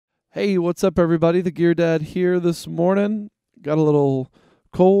Hey, what's up, everybody? The Gear Dad here this morning. Got a little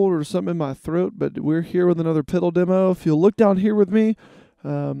cold or something in my throat, but we're here with another pedal demo. If you'll look down here with me,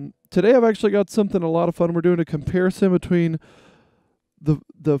 today I've actually got something a lot of fun. We're doing a comparison between the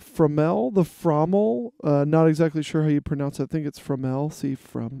Fromel, not exactly sure how you pronounce it. I think it's Fromel,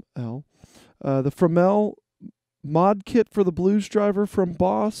 Fromel. The Fromel mod kit for the Blues driver from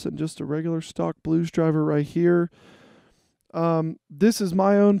Boss, and just a regular stock Blues driver right here. This is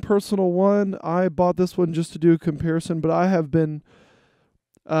my own personal one. I bought this one just to do a comparison, but I have been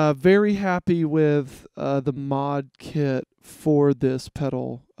very happy with the mod kit for this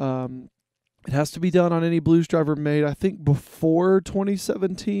pedal. It has to be done on any Blues driver made, I think, before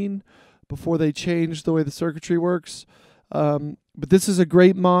 2017, before they changed the way the circuitry works. But this is a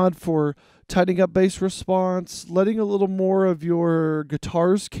great mod for tightening up bass response, letting a little more of your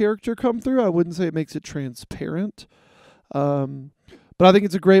guitar's character come through. I wouldn't say it makes it transparent. But I think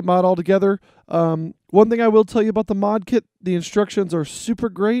it's a great mod altogether. One thing I will tell you about the mod kit, the instructions are super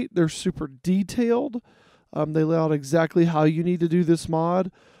great. They're super detailed. They lay out exactly how you need to do this mod.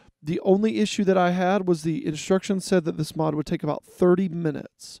 The only issue that I had was the instructions said that this mod would take about 30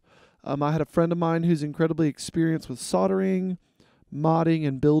 minutes. I had a friend of mine who's incredibly experienced with soldering, modding,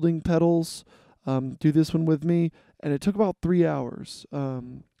 and building pedals do this one with me, and it took about 3 hours.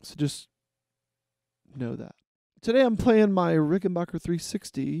 So just know that. Today I'm playing my Rickenbacker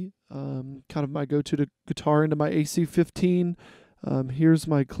 360, kind of my go-to guitar into my AC-15. Here's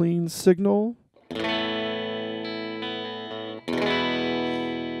my clean signal. I'm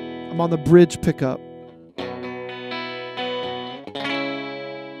on the bridge pickup.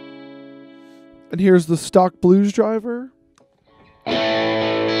 And here's the stock Blues driver.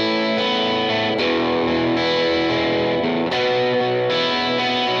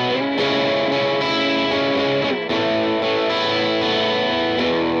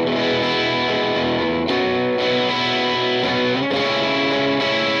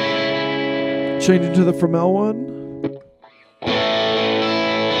 Changing to the Fromel one.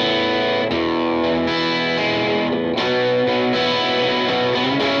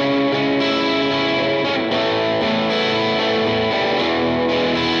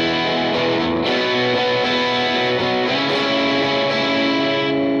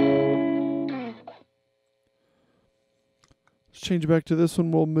 Let's change it back to this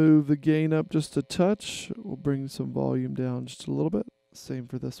one. We'll move the gain up just a touch. We'll bring some volume down just a little bit. Same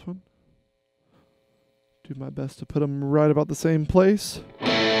for this one. Do my best to put them right about the same place.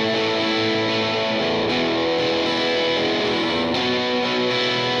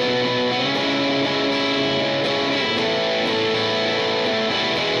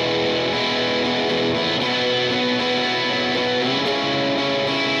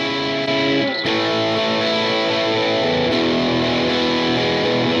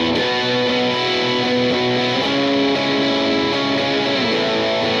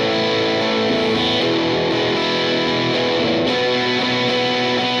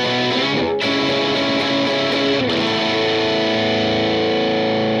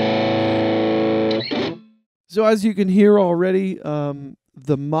 So as you can hear already,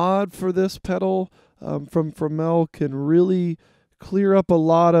 the mod for this pedal from Fromel can really clear up a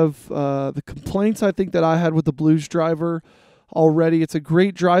lot of the complaints I think that I had with the Blues driver already. It's a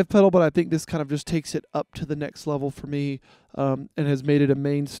great drive pedal, but I think this kind of just takes it up to the next level for me and has made it a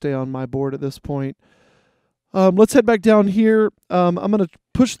mainstay on my board at this point. Let's head back down here. I'm going to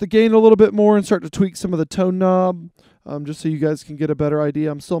push the gain a little bit more and start to tweak some of the tone knob just so you guys can get a better idea.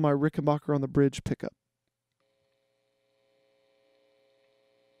 I'm still on my Rickenbacker on the bridge pickup.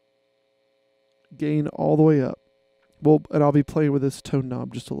 Gain all the way up. Well, and I'll be playing with this tone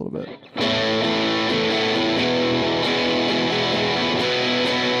knob just a little bit.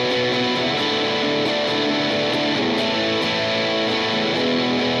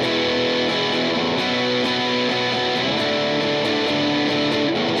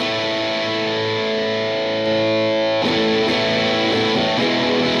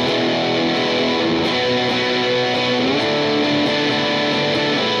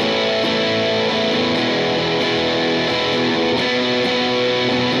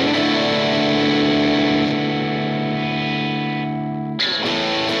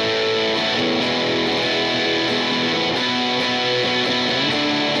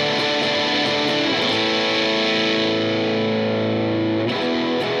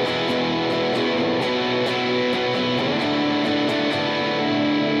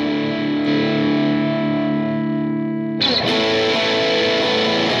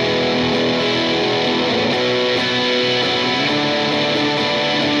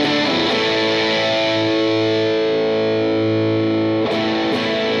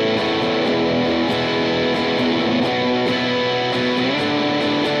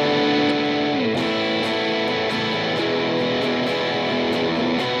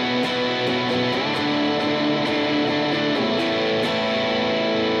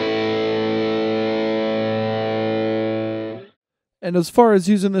 And as far as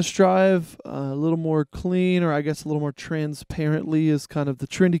using this drive, a little more clean, or I guess a little more transparently, is kind of the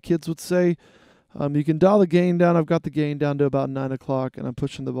trendy kids would say. You can dial the gain down. I've got the gain down to about 9 o'clock, and I'm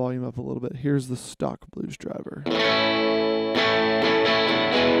pushing the volume up a little bit. Here's the stock blues driver.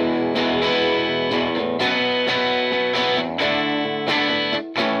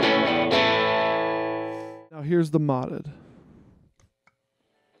 Now here's the modded.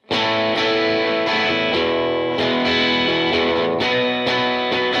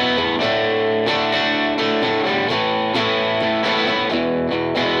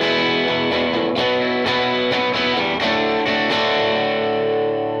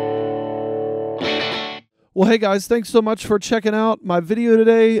 Well, hey guys, thanks so much for checking out my video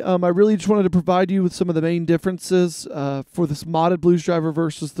today. I really just wanted to provide you with some of the main differences for this modded blues driver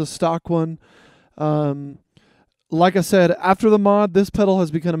versus the stock one. Like I said, after the mod, this pedal has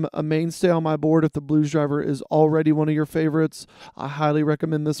become a mainstay on my board. If the blues driver is already one of your favorites, I highly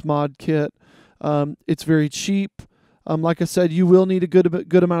recommend this mod kit. It's very cheap. Like I said, you will need a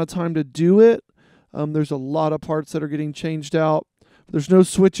good amount of time to do it. There's a lot of parts that are getting changed out. There's no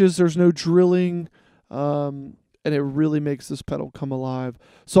switches, there's no drilling. And it really makes this pedal come alive.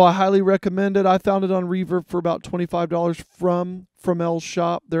 So I highly recommend it. I found it on Reverb for about $25 from Fromel's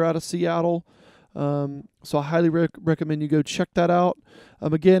shop. They're out of Seattle. So I highly recommend you go check that out.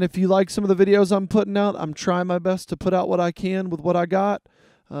 Again, if you like some of the videos I'm putting out, I'm trying my best to put out what I can with what I got.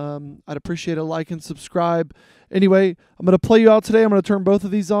 I'd appreciate a like and subscribe. Anyway, I'm going to play you out today. I'm going to turn both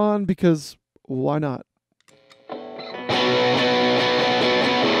of these on because why not?